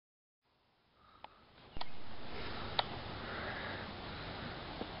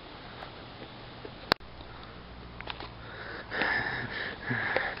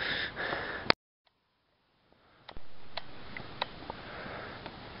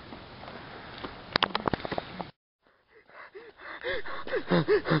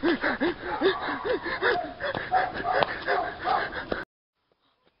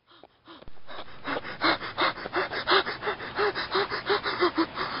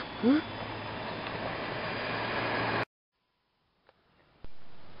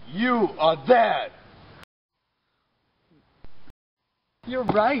You are dead. You're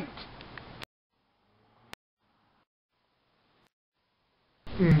right.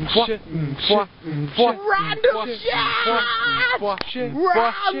 Shit. Randumb Shit!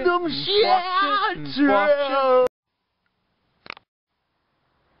 Randumb Shit!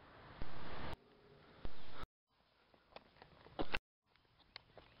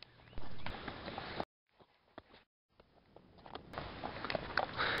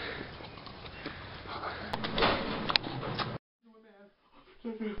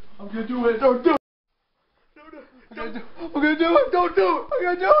 I'm gonna do it. Don't do it. I'm gonna do it. Don't do it. I'm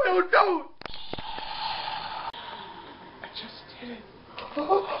gonna do it. Don't do it. I just did it.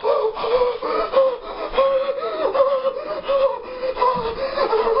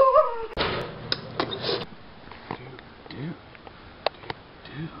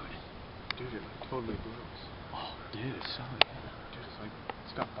 Dude, it like totally blows. Oh, dude, it's so like, dude, it's like,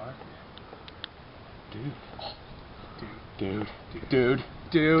 it's got fire. Dude. Oh. Dude.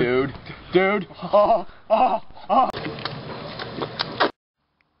 Oh.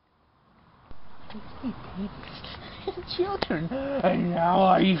 It's your turn. And now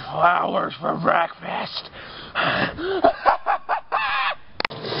I eat flowers for breakfast.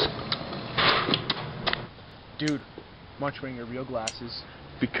 Dude, why aren't you wearing your real glasses?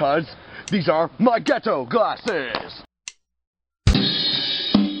 Because these are my ghetto glasses.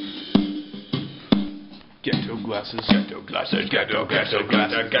 Ghetto glasses, ghetto glasses, ghetto glasses,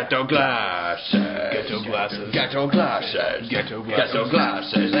 ghetto glasses, ghetto glasses, ghetto glasses, ghetto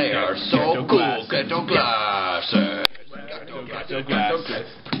glasses. They are so cool. Ghetto glasses, ghetto glasses.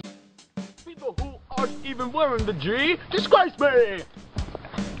 People who aren't even wearing the G disgrace me.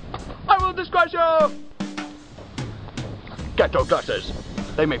 I will disgrace you. Ghetto glasses.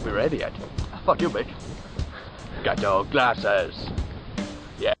 They make me radiate. Fuck you, bitch. Ghetto glasses.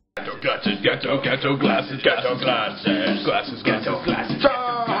 Ghetto glasses, ghetto glasses, ghetto glasses, glasses, ghetto glasses,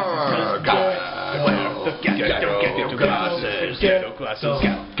 ghetto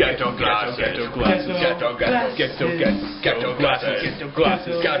glasses, ghetto glasses, ghetto glasses, ghetto glasses,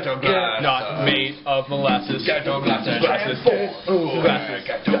 ghetto glasses, not made of molasses, ghetto glasses, ghetto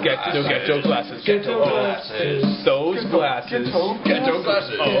glasses, ghetto glasses, those glasses, ghetto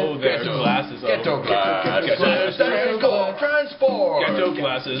glasses, oh, they're glasses, ghetto glasses, transport, ghetto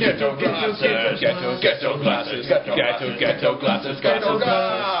glasses. Ghetto glasses, ghetto glasses, ghetto glasses, ghetto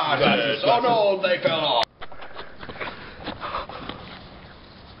glasses. Oh no, they fell off.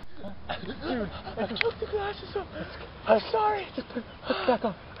 Dude, I took the glasses off. I'm sorry. Put back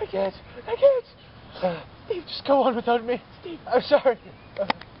on. I can't. Steve, just go on without me. Steve, I'm sorry.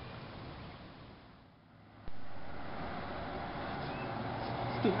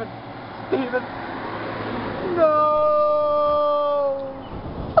 Steven. No!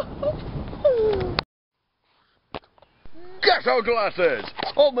 Ghetto glasses!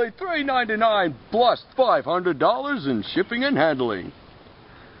 Only $3.99 plus $500 in shipping and handling.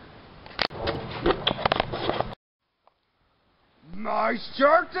 My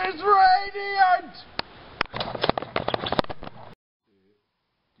shirt is radiant!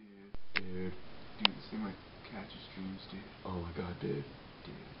 Dude, this thing like catches dreams, dude. Oh my god, dude.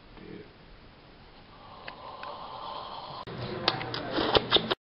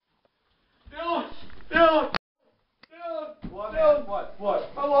 What?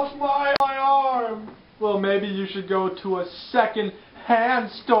 I lost my arm! Well, maybe you should go to a second-hand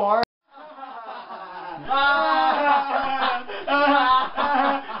store.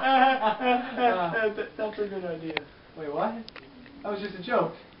 That's a good idea. Wait, what? That was just a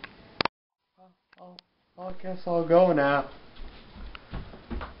joke. I guess I'll go now.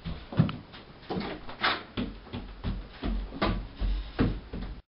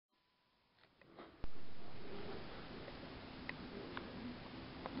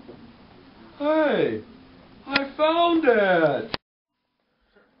 Hey! I found it!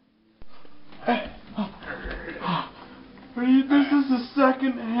 This is a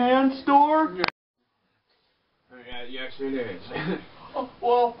second-hand store? Yes, it is.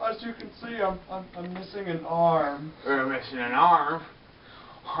 Well, as you can see, I'm missing an arm. You're missing an arm?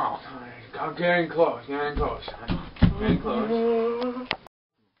 Oh, getting close, son. Getting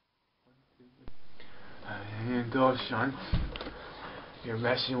close, son. You're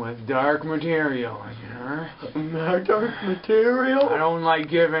messing with dark material, huh? Dark material? I don't like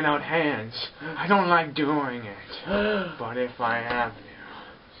giving out hands. I don't like doing it. But if I have to,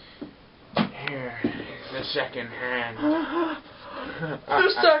 here is the second hand. The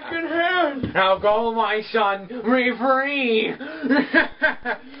second hand! Now go, my son, be free!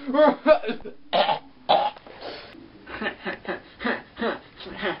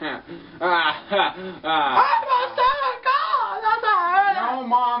 No,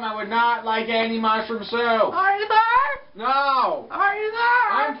 Mom, I would not like any mushroom soup. Are you there? No. Are you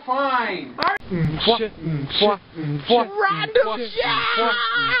there? I'm fine. Randumb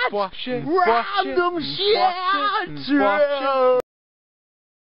Shit! Randumb Shit!